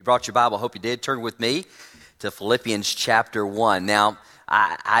You brought your Bible, hope you did. Turn with me to Philippians chapter 1. Now,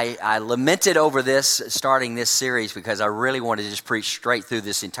 I lamented over this, starting this series, because I really wanted to just preach straight through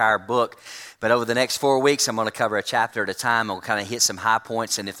this entire book. But over the next 4 weeks, I'm going to cover a chapter at a time. I'll kind of hit some high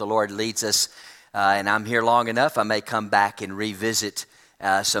points, and if the Lord leads us, and I'm here long enough, I may come back and revisit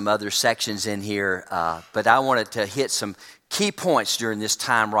some other sections in here. But I wanted to hit some key points during this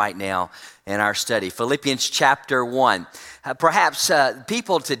time right now in our study. Philippians chapter 1. Perhaps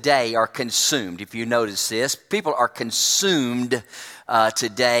people today are consumed, if you notice this. People are consumed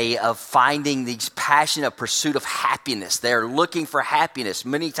today of finding these passionate pursuit of happiness. They're looking for happiness.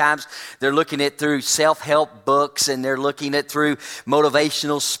 Many times they're looking at through self-help books, and they're looking at through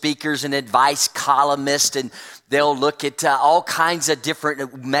motivational speakers and advice columnists, and they'll look at all kinds of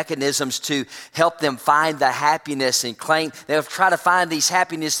different mechanisms to help them find the happiness and claim. They'll try to find these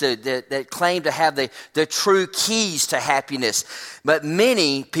happiness that claim to have the true keys to happiness. But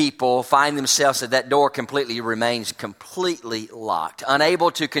many people find themselves that door remains completely locked.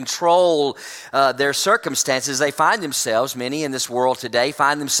 Unable to control their circumstances, they find themselves, many in this world today,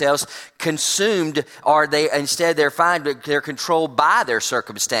 find themselves consumed, or they're controlled by their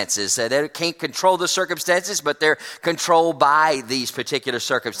circumstances. They can't control the circumstances, but they're controlled by these particular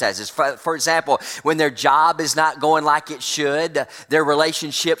circumstances. For example, when their job is not going like it should, their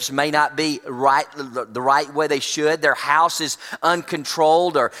relationships may not be the right way they should, their house is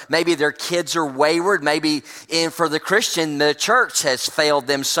uncontrolled, or maybe their kids are wayward, maybe for the Christian, the church has failed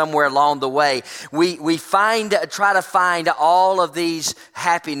them somewhere along the way. We try to find all of these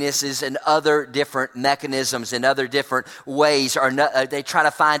happinesses in other different mechanisms, in other different ways, or they try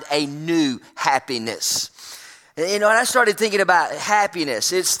to find a new happiness. You know, and I started thinking about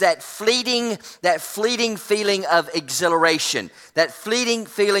happiness. It's that fleeting feeling of exhilaration. That fleeting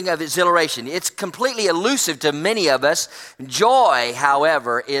feeling of exhilaration. It's completely elusive to many of us. Joy,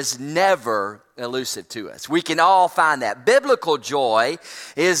 however, is never elusive to us. We can all find that. Biblical joy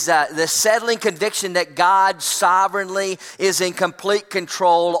is the settling conviction that God sovereignly is in complete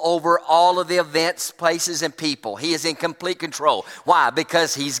control over all of the events, places, and people. He is in complete control. Why?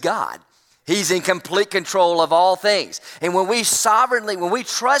 Because He's God. He's in complete control of all things. And when we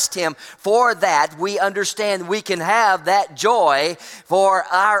trust Him for that, we understand we can have that joy for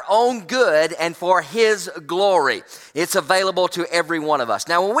our own good and for His glory. It's available to every one of us.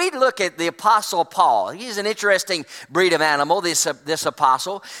 Now, when we look at the Apostle Paul, he's an interesting breed of animal, this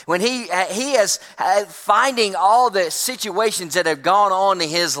apostle. When he is finding all the situations that have gone on in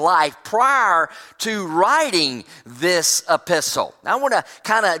his life prior to writing this epistle. I want to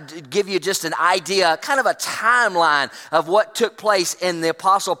kind of give you just an idea, kind of a timeline of what took place in the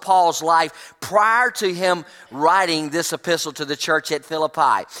Apostle Paul's life prior to him writing this epistle to the church at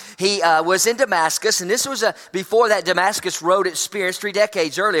Philippi. He was in Damascus, and this was before that Damascus Road experience, 3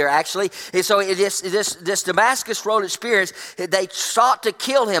 decades earlier, actually. And so this Damascus Road experience, they sought to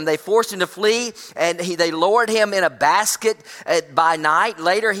kill him. They forced him to flee, and they lowered him in a basket by night.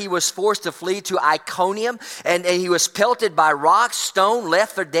 Later, he was forced to flee to Iconium, and he was pelted by rocks, stoned,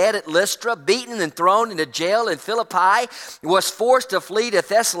 left for dead at Lystra, beaten and thrown into jail in Philippi, was forced to flee to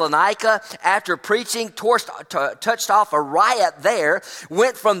Thessalonica after preaching, touched off a riot there,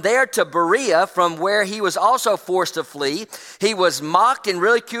 went from there to Berea, from where he was also forced to flee. He was mocked and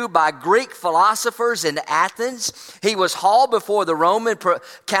ridiculed by Greek philosophers in Athens. He was hauled before the Roman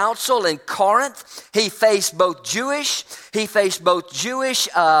council in Corinth. He faced both Jewish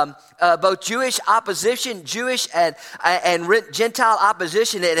opposition, Jewish and Gentile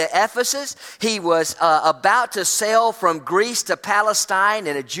opposition at Ephesus. He was about to sail from Greece to Palestine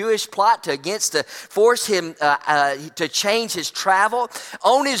in a Jewish plot to force him to change his travel.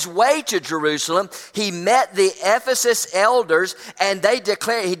 On his way to Jerusalem, he met the Ephesus elders, and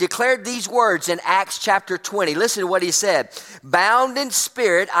he declared these words in Acts chapter 20. Listen to what he said. Bound in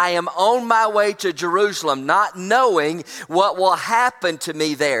spirit, I am on my way to Jerusalem, not knowing what will happen to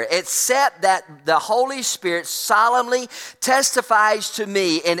me there, except that the Holy Spirit solemnly testifies to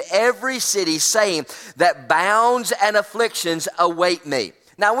me in every city, saying that bounds and afflictions await me.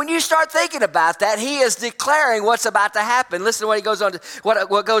 Now, when you start thinking about that, he is declaring what's about to happen. Listen to what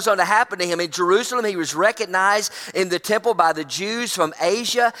goes on to happen to him. In Jerusalem, he was recognized in the temple by the Jews from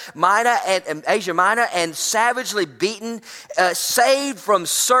Asia Minor and savagely beaten, saved from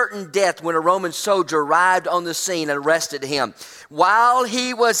certain death when a Roman soldier arrived on the scene and arrested him. While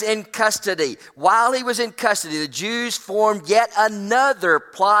he was in custody, the Jews formed yet another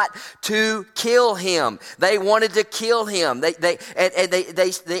plot to kill him. They wanted to kill him. The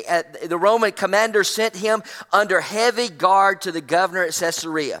Roman commander sent him under heavy guard to the governor at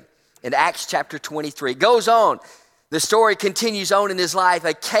Caesarea. In Acts chapter 23, goes on. The story continues on in his life,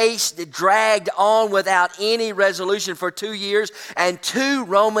 a case that dragged on without any resolution for 2 years and 2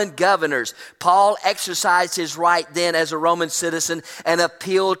 Roman governors. Paul exercised his right then as a Roman citizen and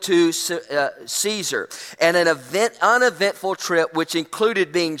appealed to Caesar. And an uneventful trip, which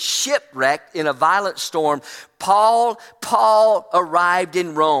included being shipwrecked in a violent storm, Paul arrived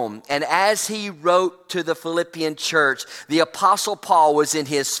in Rome, and as he wrote to the Philippian church, the Apostle Paul was in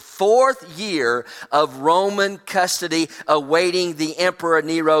his 4th year of Roman custody, awaiting the Emperor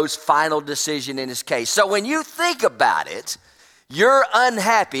Nero's final decision in his case. So when you think about it, your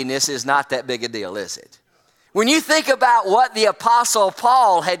unhappiness is not that big a deal, is it? When you think about what the Apostle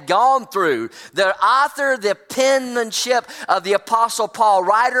Paul had gone through, the author, the penmanship of the Apostle Paul,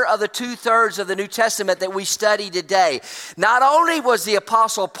 writer of the 2/3 of the New Testament that we study today, not only was the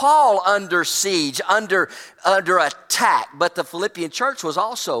Apostle Paul under siege, under attack, but the Philippian church was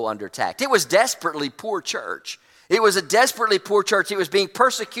also under attack. It was desperately poor church. It was a desperately poor church. It was being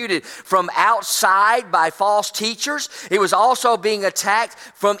persecuted from outside by false teachers. It was also being attacked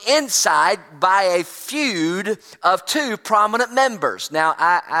from inside by a feud of 2 prominent members. Now,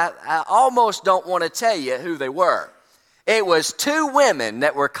 I almost don't want to tell you who they were. It was 2 women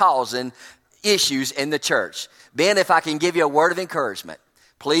that were causing issues in the church. Ben, if I can give you a word of encouragement,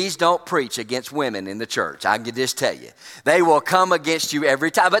 please don't preach against women in the church. I can just tell you. They will come against you every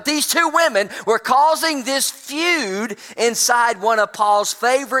time. But these 2 women were causing this feud inside one of Paul's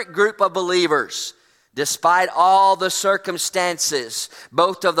favorite group of believers. Despite all the circumstances,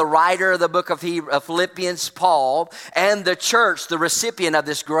 both of the writer of the book of Philippians, Paul, and the church, the recipient of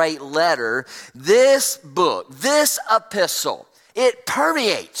this great letter, this book, this epistle, it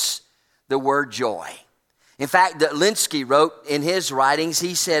permeates the word joy. In fact, Linsky wrote in his writings,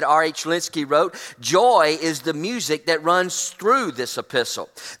 he said, R.H. Linsky wrote, joy is the music that runs through this epistle,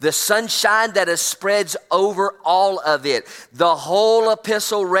 the sunshine that spreads over all of it. The whole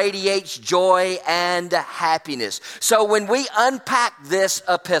epistle radiates joy and happiness. So when we unpack this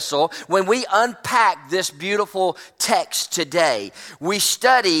epistle, when we unpack this beautiful text today, we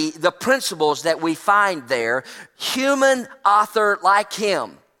study the principles that we find there. Human author like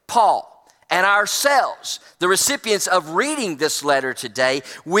him, Paul, and ourselves, the recipients of reading this letter today,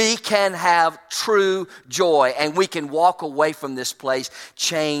 we can have true joy and we can walk away from this place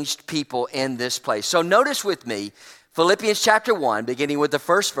changed people in this place. So notice with me, Philippians chapter 1, beginning with the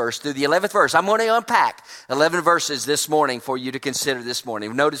 1st verse through the 11th verse. I'm going to unpack 11 verses this morning for you to consider this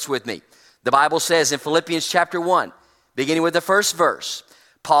morning. Notice with me. The Bible says in Philippians chapter 1, beginning with the 1st verse,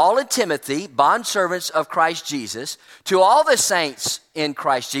 Paul and Timothy, bondservants of Christ Jesus, to all the saints in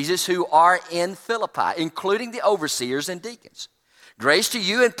Christ Jesus who are in Philippi, including the overseers and deacons. Grace to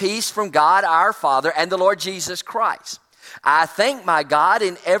you and peace from God our Father and the Lord Jesus Christ. I thank my God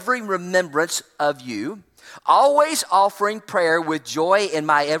in every remembrance of you, always offering prayer with joy in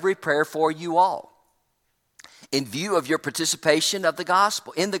my every prayer for you all, in view of your participation of the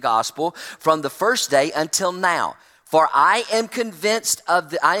gospel, in the gospel from the first day until now. For I am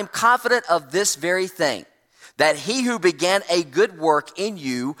confident of this very thing, that he who began a good work in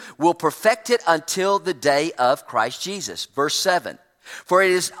you will perfect it until the day of Christ Jesus. Verse 7, for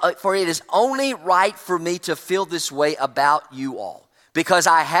it is only right for me to feel this way about you all, because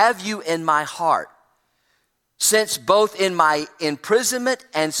I have you in my heart, since both in my imprisonment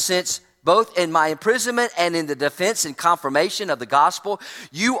and in the defense and confirmation of the gospel,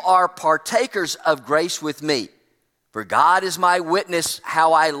 you are partakers of grace with me. For God is my witness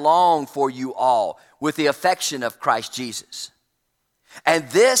how I long for you all with the affection of Christ Jesus. And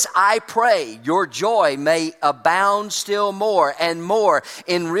this I pray, your joy may abound still more and more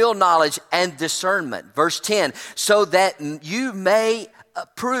in real knowledge and discernment. Verse 10, so that you may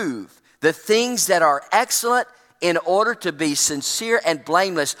approve the things that are excellent, in order to be sincere and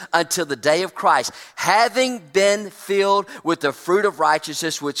blameless until the day of Christ, having been filled with the fruit of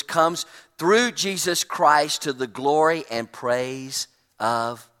righteousness which comes through Jesus Christ to the glory and praise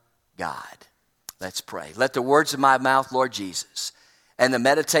of God. Let's pray. Let the words of my mouth, Lord Jesus, and the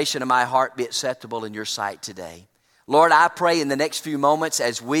meditation of my heart be acceptable in your sight today. Lord, I pray in the next few moments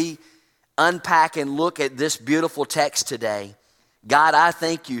as we unpack and look at this beautiful text today, God, I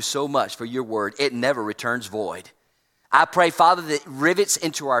thank you so much for your word. It never returns void. I pray, Father, that it rivets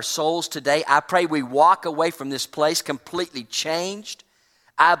into our souls today. I pray we walk away from this place completely changed.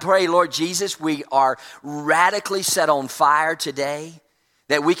 I pray, Lord Jesus, we are radically set on fire today,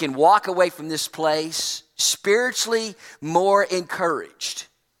 that we can walk away from this place spiritually more encouraged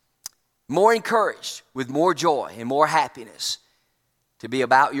with more joy and more happiness to be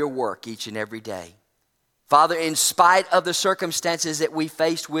about your work each and every day. Father, in spite of the circumstances that we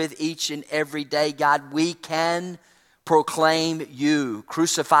face with each and every day, God, we can proclaim you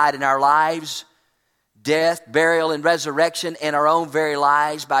crucified in our lives, death, burial, and resurrection in our own very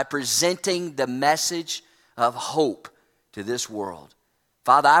lives by presenting the message of hope to this world.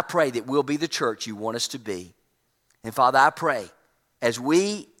 Father, I pray that we'll be the church you want us to be. And Father, I pray as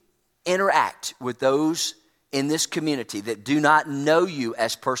we interact with those in this community that do not know you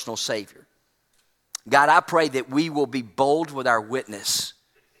as personal Savior, God, I pray that we will be bold with our witness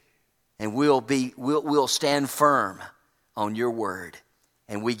and we'll stand firm on your word.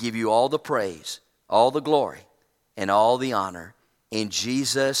 And we give you all the praise, all the glory, and all the honor. In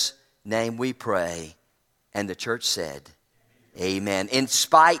Jesus' name we pray. And the church said, amen. In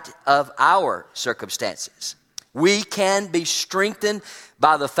spite of our circumstances, we can be strengthened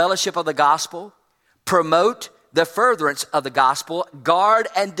by the fellowship of the gospel, promote the furtherance of the gospel, guard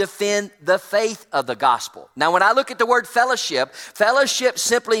and defend the faith of the gospel. Now, when I look at the word fellowship, fellowship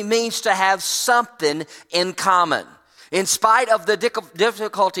simply means to have something in common. In spite of the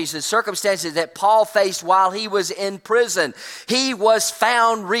difficulties and circumstances that Paul faced while he was in prison, he was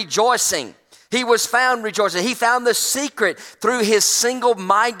found rejoicing. He was found rejoicing. He found the secret through his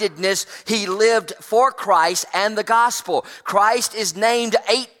single-mindedness. He lived for Christ and the gospel. Christ is named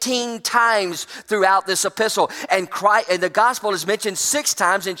 18 times throughout this epistle, and the gospel is mentioned 6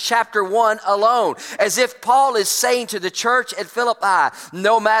 times in chapter 1 alone, as if Paul is saying to the church at Philippi,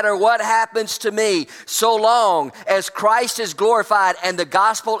 no matter what happens to me, so long as Christ is glorified and the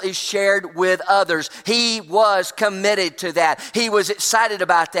gospel is shared with others. He was committed to that. He was excited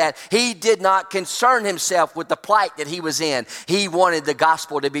about that. He did not concern himself with the plight that he was in. He wanted the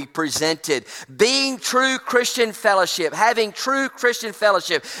gospel to be presented. Being true Christian fellowship, having true Christian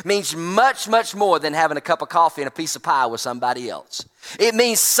fellowship means much, much more than having a cup of coffee and a piece of pie with somebody else. It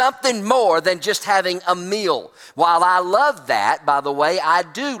means something more than just having a meal. While I love that, by the way, I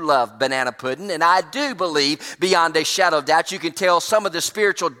do love banana pudding, and I do believe beyond a shadow of doubt you can tell some of the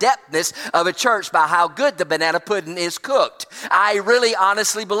spiritual depthness of a church by how good the banana pudding is cooked. I really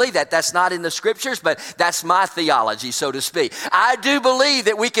honestly believe that. That's not in the scriptures, but that's my theology, so to speak. I do believe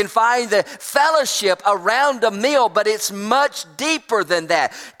that we can find the fellowship around a meal, but it's much deeper than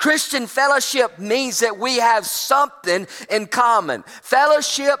that. Christian fellowship means that we have something in common.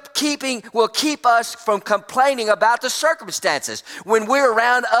 Fellowship will keep us from complaining about the circumstances. When we're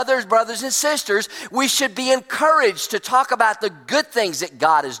around others, brothers and sisters, we should be encouraged to talk about the good things that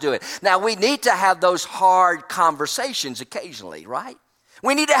God is doing. Now, we need to have those hard conversations occasionally, right?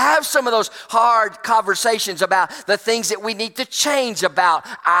 We need to have some of those hard conversations about the things that we need to change about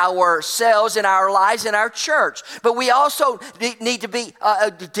ourselves and our lives and our church. But we also need to be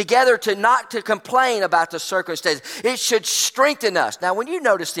together to not to complain about the circumstances. It should strengthen us. Now, when you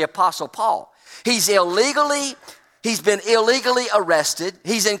notice the Apostle Paul, he's been illegally arrested.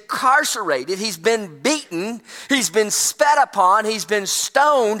 He's incarcerated. He's been beaten. He's been spat upon. He's been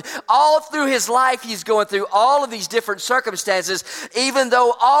stoned. All through his life, he's going through all of these different circumstances. Even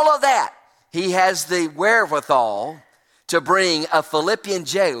though all of that, he has the wherewithal to bring a Philippian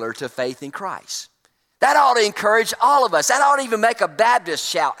jailer to faith in Christ. That ought to encourage all of us. That ought to even make a Baptist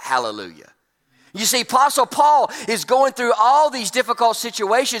shout hallelujah. You see, Apostle Paul is going through all these difficult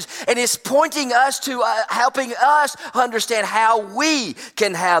situations and is pointing us to helping us understand how we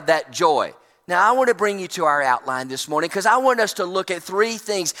can have that joy. Now, I want to bring you to our outline this morning because I want us to look at 3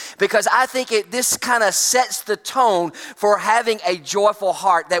 things because I think this kind of sets the tone for having a joyful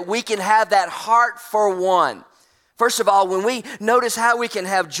heart, that we can have that heart for one. First of all, when we notice how we can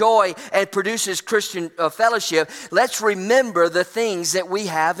have joy and produces Christian fellowship, let's remember the things that we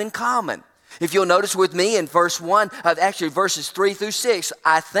have in common. If you'll notice with me in verses 3 through 6,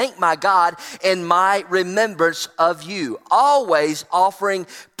 I thank my God in my remembrance of you, always offering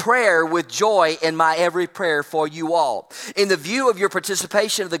prayer with joy in my every prayer for you all, in the view of your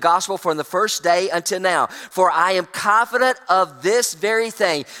participation of the gospel from the first day until now. For I am confident of this very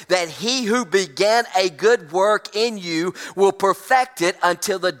thing, that he who began a good work in you will perfect it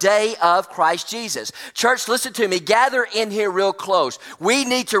until the day of Christ Jesus. Church, listen to me. Gather in here real close. We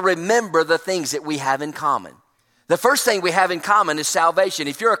need to remember the things that we have in common. The first thing we have in common is salvation.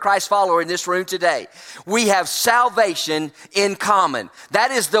 If you're a Christ follower in this room today, we have salvation in common.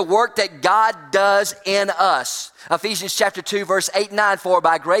 That is the work that God does in us. Ephesians chapter 2, verse 8 and 9, for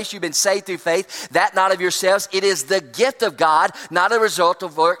by grace you've been saved through faith, that not of yourselves. It is the gift of God, not a result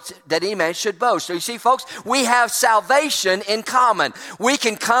of works that any man should boast. So you see, folks, we have salvation in common. We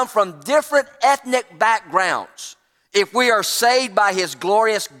can come from different ethnic backgrounds. If we are saved by his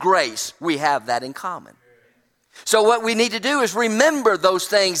glorious grace, we have that in common. So what we need to do is remember those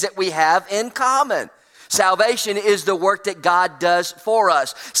things that we have in common. Salvation is the work that God does for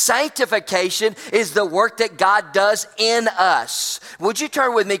us. Sanctification is the work that God does in us. Would you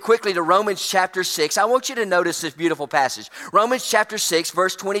turn with me quickly to Romans chapter 6? I want you to notice this beautiful passage. Romans chapter 6,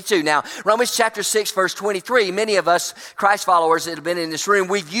 verse 22. Now, Romans chapter 6, verse 23, many of us Christ followers that have been in this room,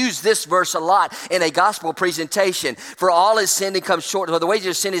 we've used this verse a lot in a gospel presentation. For all has sinned and come short. For the wages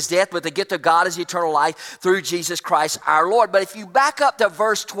of sin is death, but the gift of God is eternal life through Jesus Christ our Lord. But if you back up to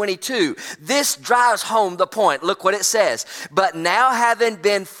verse 22, this drives home the point. Look what it says. But now having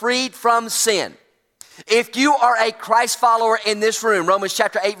been freed from sin. If you are a Christ follower in this room, Romans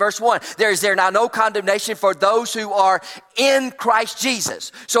chapter 8, verse 1, there is now no condemnation for those who are in Christ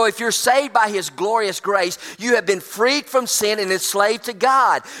Jesus. So if you're saved by his glorious grace, you have been freed from sin and enslaved to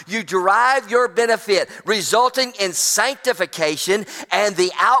God. You derive your benefit, resulting in sanctification and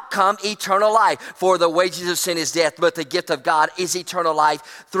the outcome, eternal life. For the wages of sin is death, but the gift of God is eternal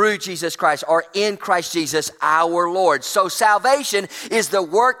life through Jesus Christ, or in Christ Jesus our Lord. So salvation is the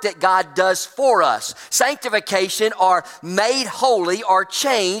work that God does for us. Sanctification, or made holy or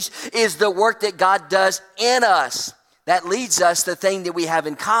changed, is the work that God does in us. That leads us, the thing that we have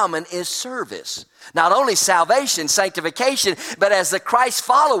in common is service. Not only salvation, sanctification, but as the Christ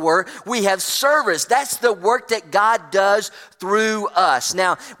follower, we have service. That's the work that God does through us.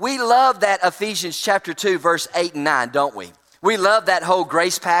 Now, we love that Ephesians chapter 2, verse 8 and 9, don't we? We love that whole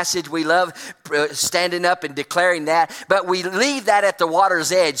grace passage. We love standing up and declaring that. But we leave that at the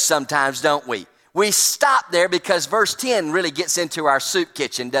water's edge sometimes, don't we? We stop there because verse 10 really gets into our soup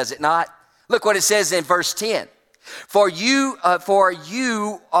kitchen, does it not? Look what it says in verse 10. For you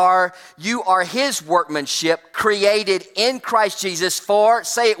are his workmanship, created in Christ Jesus for,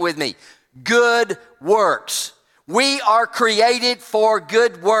 say it with me, good works. We are created for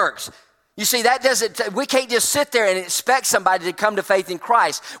good works. You see, we can't just sit there and expect somebody to come to faith in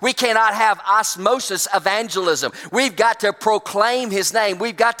Christ. We cannot have osmosis evangelism. We've got to proclaim his name.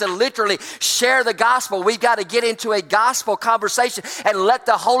 We've got to literally share the gospel. We've got to get into a gospel conversation and let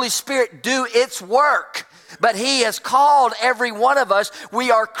the Holy Spirit do its work. But he has called every one of us. We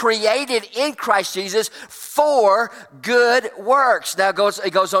are created in Christ Jesus for good works. Now it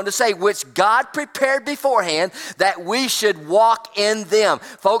goes on to say, which God prepared beforehand that we should walk in them.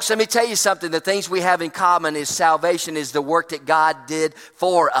 Folks, let me tell you something. The things we have in common is salvation is the work that God did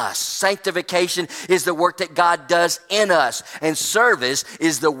for us. Sanctification is the work that God does in us. And service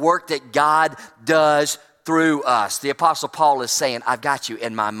is the work that God does through us. The Apostle Paul is saying, I've got you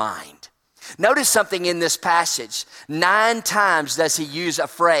in my mind. Notice something in this passage. 9 times does he use a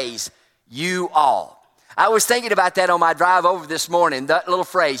phrase, you all. I was thinking about that on my drive over this morning, that little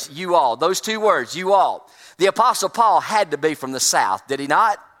phrase, you all. Those 2 words, you all. The Apostle Paul had to be from the South, did he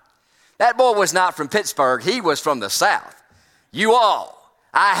not? That boy was not from Pittsburgh. He was from the South. You all.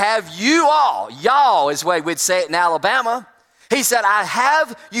 I have you all. Y'all is the way we'd say it in Alabama. He said, I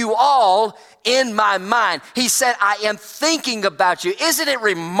have you all in my mind. He said, I am thinking about you. Isn't it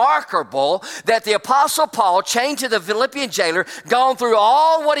remarkable that the Apostle Paul, chained to the Philippian jailer, gone through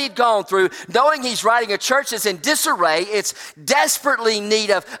all what he'd gone through, knowing he's writing a church that's in disarray, it's desperately in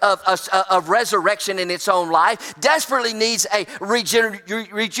need of resurrection in its own life, desperately needs a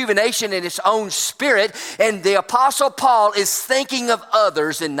rejuvenation in its own spirit, and the Apostle Paul is thinking of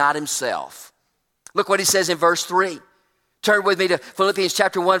others and not himself. Look what he says in verse 3. Turn with me to Philippians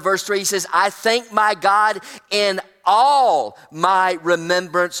chapter 1, verse 3. He says, I thank my God in all my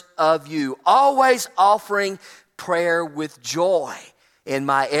remembrance of you, always offering prayer with joy in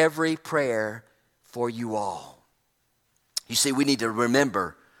my every prayer for you all. You see, we need to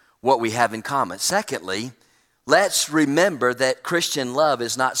remember what we have in common. Secondly, let's remember that Christian love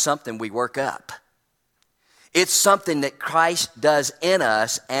is not something we work up. It's something that Christ does in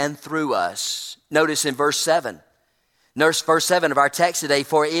us and through us. Notice in verse 7. Verse 7 of our text today,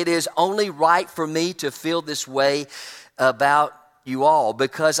 for it is only right for me to feel this way about you all,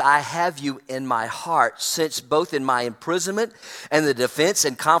 because I have you in my heart, since both in my imprisonment and the defense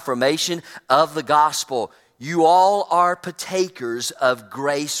and confirmation of the gospel, you all are partakers of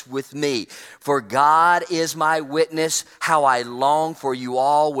grace with me. For God is my witness, how I long for you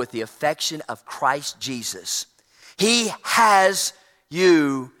all with the affection of Christ Jesus. He has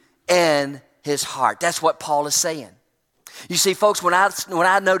you in his heart. That's what Paul is saying. You see, folks, when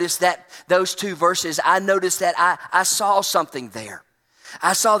I noticed that those 2 verses, I noticed that I saw something there.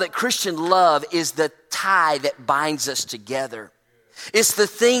 I saw that Christian love is the tie that binds us together. It's the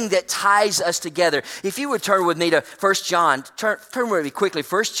thing that ties us together. If you would turn with me to 1 John, turn with me quickly.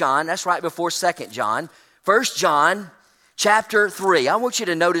 1 John, that's right before 2 John. 1 John chapter 3. I want you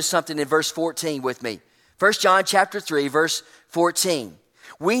to notice something in verse 14 with me. 1 John chapter 3, verse 14.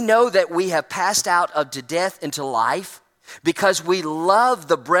 We know that we have passed out of death into life because we love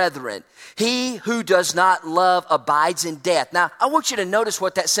the brethren. He who does not love abides in death. Now, I want you to notice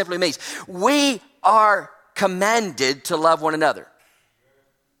what that simply means. We are commanded to love one another.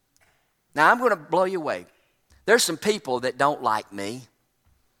 Now, I'm going to blow you away. There's some people that don't like me.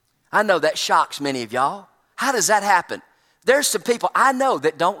 I know that shocks many of y'all. How does that happen? There's some people I know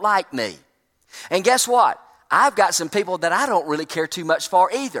that don't like me. And guess what? I've got some people that I don't really care too much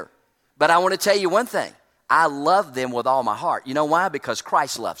for either. But I want to tell you one thing. I love them with all my heart. You know why? Because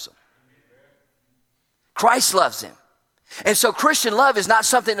Christ loves them. Christ loves them. And so Christian love is not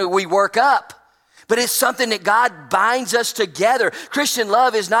something that we work up, but it's something that God binds us together. Christian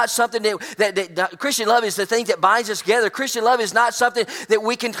love is not something that Christian love is the thing that binds us together. Christian love is not something that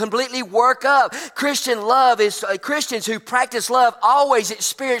we can completely work up. Christian love is Christians who practice love always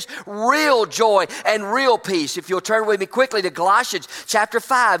experience real joy and real peace. If you'll turn with me quickly to Galatians chapter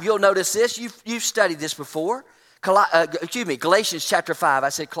 5, you'll notice this. You've studied this before. Galatians chapter 5. I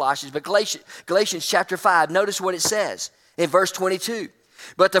said Colossians, but Galatians chapter 5. Notice what it says in verse 22.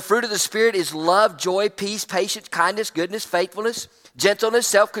 But the fruit of the Spirit is love, joy, peace, patience, kindness, goodness, faithfulness, gentleness,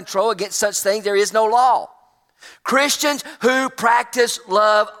 self-control. Against such things there is no law. Christians who practice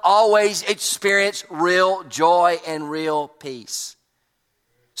love always experience real joy and real peace.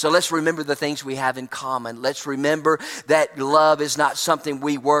 So let's remember the things we have in common. Let's remember that love is not something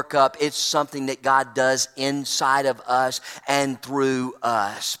we work up. It's something that God does inside of us and through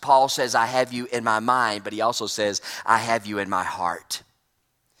us. Paul says, I have you in my mind, but he also says, I have you in my heart.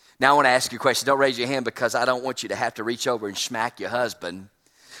 Now I want to ask you a question. Don't raise your hand because I don't want you to have to reach over and smack your husband.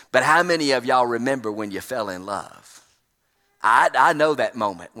 But how many of y'all remember when you fell in love? I know that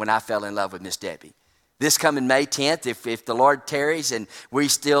moment when I fell in love with Miss Debbie. This coming May 10th, if the Lord tarries and we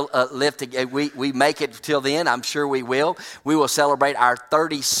still live together, we make it till then, I'm sure we will celebrate our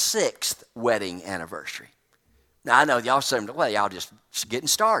 36th wedding anniversary. Now I know y'all saying, well, y'all just getting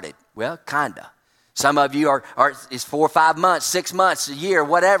started. Well, kinda. Some of you are it's 4 or 5 months, 6 months, a year,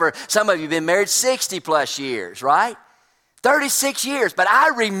 whatever. Some of you have been married 60 plus years, right? 36 years. But I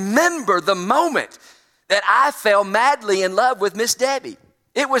remember the moment that I fell madly in love with Miss Debbie.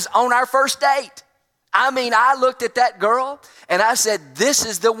 It was on our first date. I mean, I looked at that girl and I said, this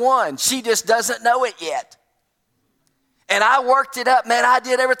is the one. She just doesn't know it yet. And I worked it up, man. I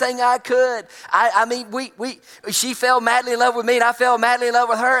did everything I could. She fell madly in love with me and I fell madly in love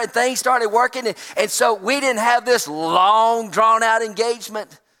with her and things started working. And so we didn't have this long drawn out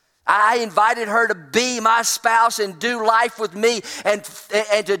engagement. I invited her to be my spouse and do life with me and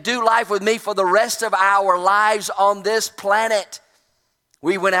to do life with me for the rest of our lives on this planet.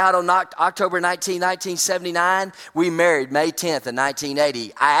 We went out on October 19, 1979. We married May 10th of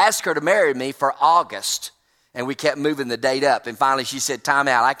 1980. I asked her to marry me for August. And we kept moving the date up. And finally she said, time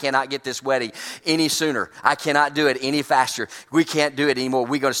out. I cannot get this wedding any sooner. I cannot do it any faster. We can't do it anymore.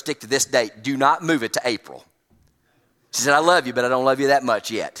 We're going to stick to this date. Do not move it to April. She said, I love you, but I don't love you that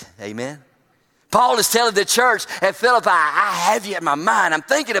much yet. Amen. Paul is telling the church at Philippi, I have you in my mind. I'm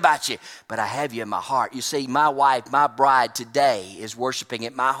thinking about you, but I have you in my heart. You see, my wife, my bride today is worshiping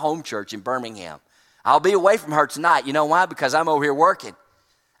at my home church in Birmingham. I'll be away from her tonight. You know why? Because I'm over here working.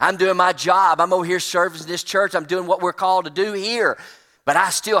 I'm doing my job. I'm over here serving this church. I'm doing what we're called to do here. But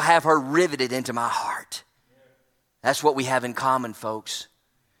I still have her riveted into my heart. That's what we have in common, folks.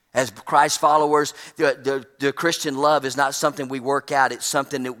 As Christ followers, the Christian love is not something we work out. It's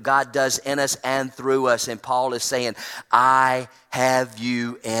something that God does in us and through us. And Paul is saying, I have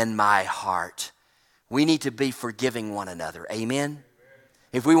you in my heart. We need to be forgiving one another. Amen?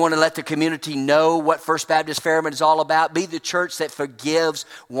 If we want to let the community know what First Baptist Fairman is all about, be the church that forgives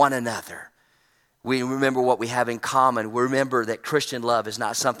one another. We remember what we have in common. We remember that Christian love is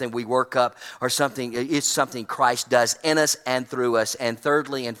not something we work up or something. It's something Christ does in us and through us. And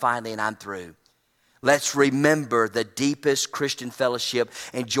thirdly and finally, and I'm through, let's remember the deepest Christian fellowship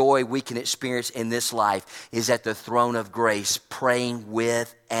and joy we can experience in this life is at the throne of grace, praying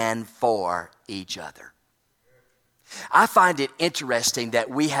with and for each other. I find it interesting that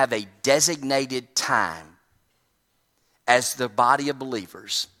we have a designated time as the body of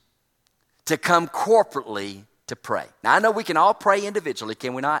believers to come corporately to pray. Now, I know we can all pray individually,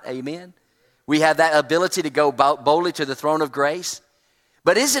 can we not? Amen? We have that ability to go boldly to the throne of grace.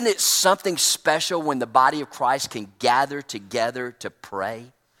 But isn't it something special when the body of Christ can gather together to pray?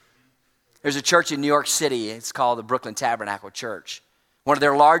 There's a church in New York City. It's called the Brooklyn Tabernacle Church. One of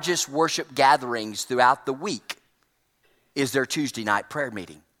their largest worship gatherings throughout the week is their Tuesday night prayer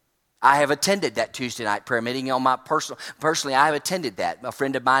meeting. I have attended that Tuesday night prayer meeting on my personally, I have attended that. A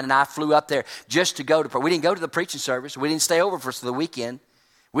friend of mine and I flew up there just to go to prayer. We didn't go to the preaching service. We didn't stay over for the weekend.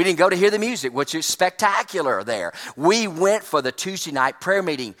 We didn't go to hear the music, which is spectacular there. We went for the Tuesday night prayer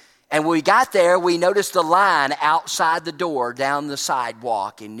meeting. And when we got there, we noticed the line outside the door down the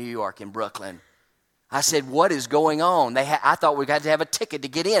sidewalk in New York and Brooklyn. I said, what is going on? I thought we got to have a ticket to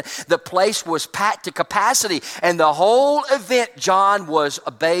get in. The place was packed to capacity. And the whole event, John, was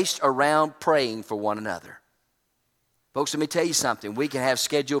based around praying for one another. Folks, let me tell you something. We can have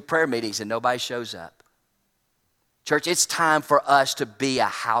scheduled prayer meetings and nobody shows up. Church, it's time for us to be a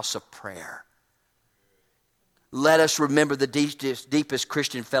house of prayer. Let us remember the deepest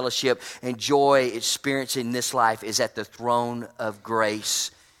Christian fellowship and joy experienced in this life is at the throne of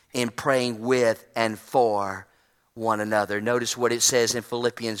grace in praying with and for one another. Notice what it says in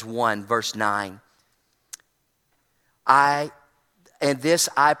Philippians 1, verse 9. I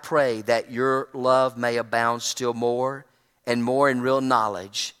pray that your love may abound still more and more in real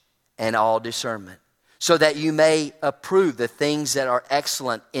knowledge and all discernment, so that you may approve the things that are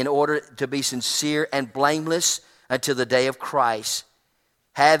excellent, in order to be sincere and blameless until the day of Christ,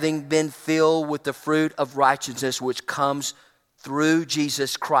 having been filled with the fruit of righteousness which comes through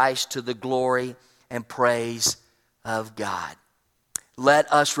Jesus Christ to the glory and praise of God.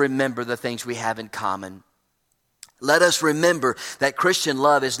 Let us remember the things we have in common. Let us remember that Christian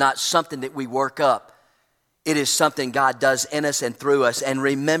love is not something that we work up. It is something God does in us and through us. And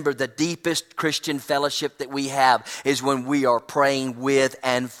remember, the deepest Christian fellowship that we have is when we are praying with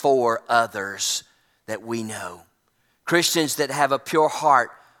and for others that we know. Christians that have a pure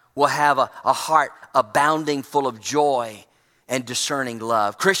heart will have a heart abounding full of joy and discerning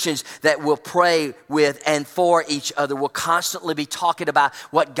love. Christians that will pray with and for each other will constantly be talking about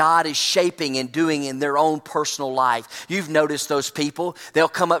what God is shaping and doing in their own personal life. You've noticed those people. They'll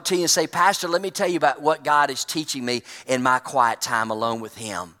come up to you and say, Pastor, let me tell you about what God is teaching me in my quiet time alone with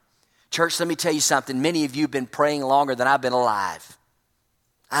Him. Church, let me tell you something. Many of you have been praying longer than I've been alive.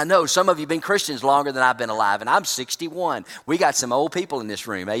 I know some of you have been Christians longer than I've been alive, and I'm 61. We got some old people in this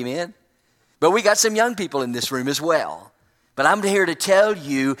room, amen? But we got some young people in this room as well. But I'm here to tell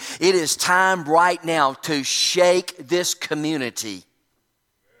you, it is time right now to shake this community.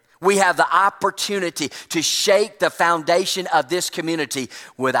 We have the opportunity to shake the foundation of this community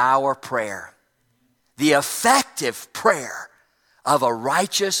with our prayer. The effective prayer of a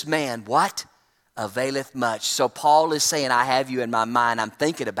righteous man, what? Availeth much. So Paul is saying, I have you in my mind. I'm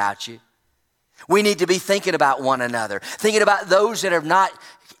thinking about you. We need to be thinking about one another. Thinking about those that have not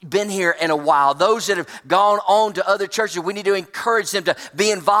been here in a while. Those that have gone on to other churches. We need to encourage them to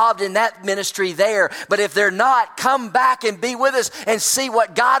be involved in that ministry there. But if they're not, come back and be with us and see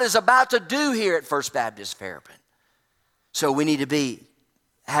what God is about to do here at First Baptist Fairburn. So we need to be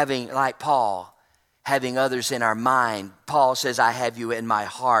having, like Paul, having others in our mind. Paul says, I have you in my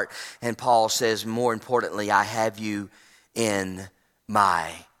heart. And Paul says, more importantly, I have you in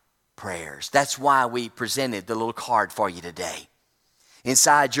my prayers. That's why we presented the little card for you today.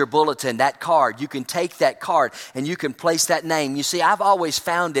 Inside your bulletin, that card, you can take that card and you can place that name. You see, I've always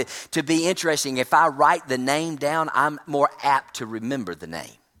found it to be interesting. If I write the name down, I'm more apt to remember the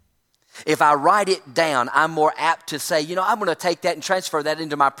name. If I write it down, I'm more apt to say, I'm going to take that and transfer that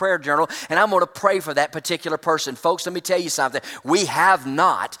into my prayer journal, and I'm going to pray for that particular person. Folks, let me tell you something. We have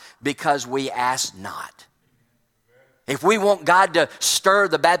not because we ask not. If we want God to stir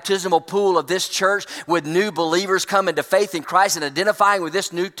the baptismal pool of this church with new believers coming to faith in Christ and identifying with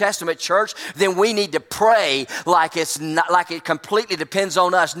this New Testament church, then we need to pray like it completely depends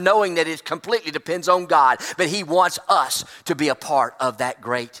on us, knowing that it completely depends on God. But He wants us to be a part of that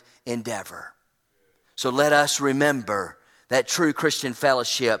great endeavor. So let us remember that true Christian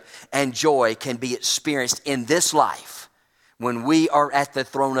fellowship and joy can be experienced in this life when we are at the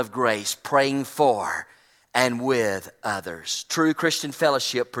throne of grace praying for and with others. True Christian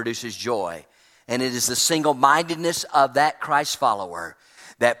fellowship produces joy, and it is the single-mindedness of that Christ follower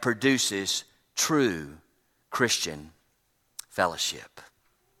that produces true Christian fellowship.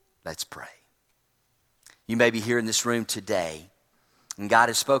 Let's pray. You may be here in this room today, and God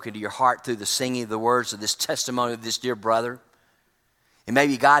has spoken to your heart through the singing of the words of this testimony of this dear brother. And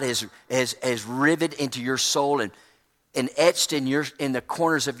maybe God has riveted into your soul and etched in the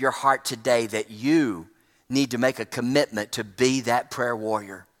corners of your heart today that you need to make a commitment to be that prayer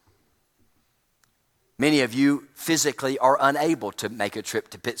warrior. Many of you physically are unable to make a trip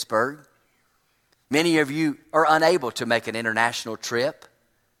to Pittsburgh. Many of you are unable to make an international trip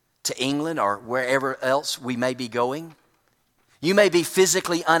to England or wherever else we may be going. You may be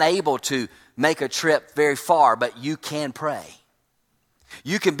physically unable to make a trip very far, but you can pray.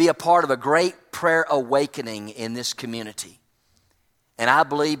 You can be a part of a great prayer awakening in this community. And I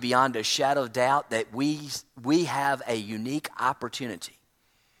believe beyond a shadow of doubt that we have a unique opportunity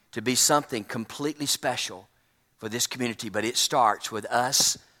to be something completely special for this community, but it starts with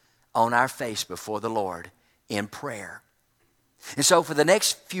us on our face before the Lord in prayer. And so for the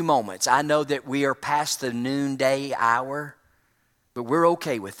next few moments, I know that we are past the noonday hour, but we're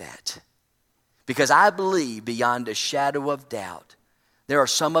okay with that. Because I believe beyond a shadow of doubt, there are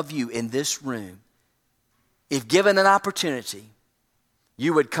some of you in this room, if given an opportunity,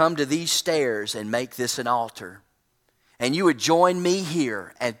 you would come to these stairs and make this an altar. And you would join me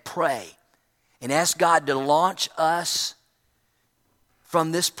here and pray and ask God to launch us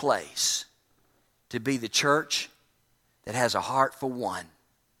from this place to be the church that has a heart for one.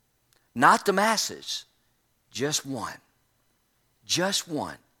 Not the masses, just one. Just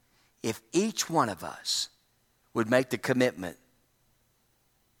one. If each one of us would make the commitment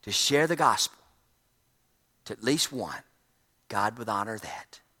to share the gospel to at least one, God would honor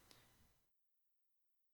that.